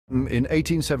In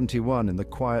 1871, in the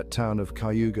quiet town of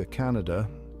Cayuga, Canada,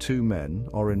 two men,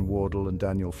 Orrin Wardle and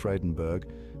Daniel Fredenberg,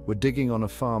 were digging on a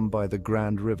farm by the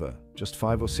Grand River, just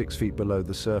 5 or 6 feet below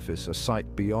the surface, a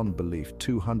sight beyond belief,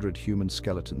 200 human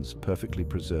skeletons perfectly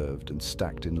preserved and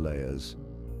stacked in layers.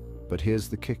 But here's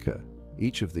the kicker.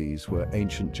 Each of these were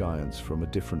ancient giants from a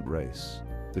different race.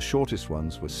 The shortest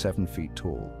ones were 7 feet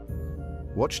tall.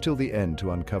 Watch till the end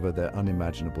to uncover their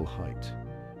unimaginable height.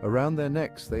 Around their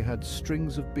necks they had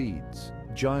strings of beads.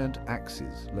 Giant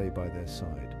axes lay by their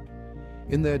side.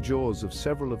 In their jaws of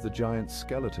several of the giant's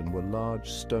skeleton were large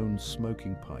stone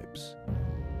smoking pipes.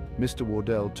 Mr.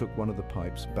 Wardell took one of the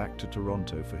pipes back to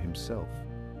Toronto for himself.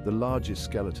 The largest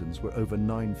skeletons were over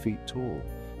 9 feet tall.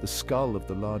 The skull of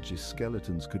the largest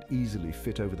skeletons could easily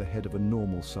fit over the head of a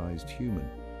normal-sized human.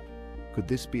 Could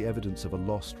this be evidence of a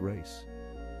lost race?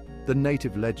 The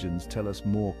native legends tell us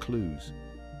more clues.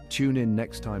 Tune in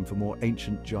next time for more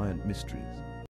ancient giant mysteries.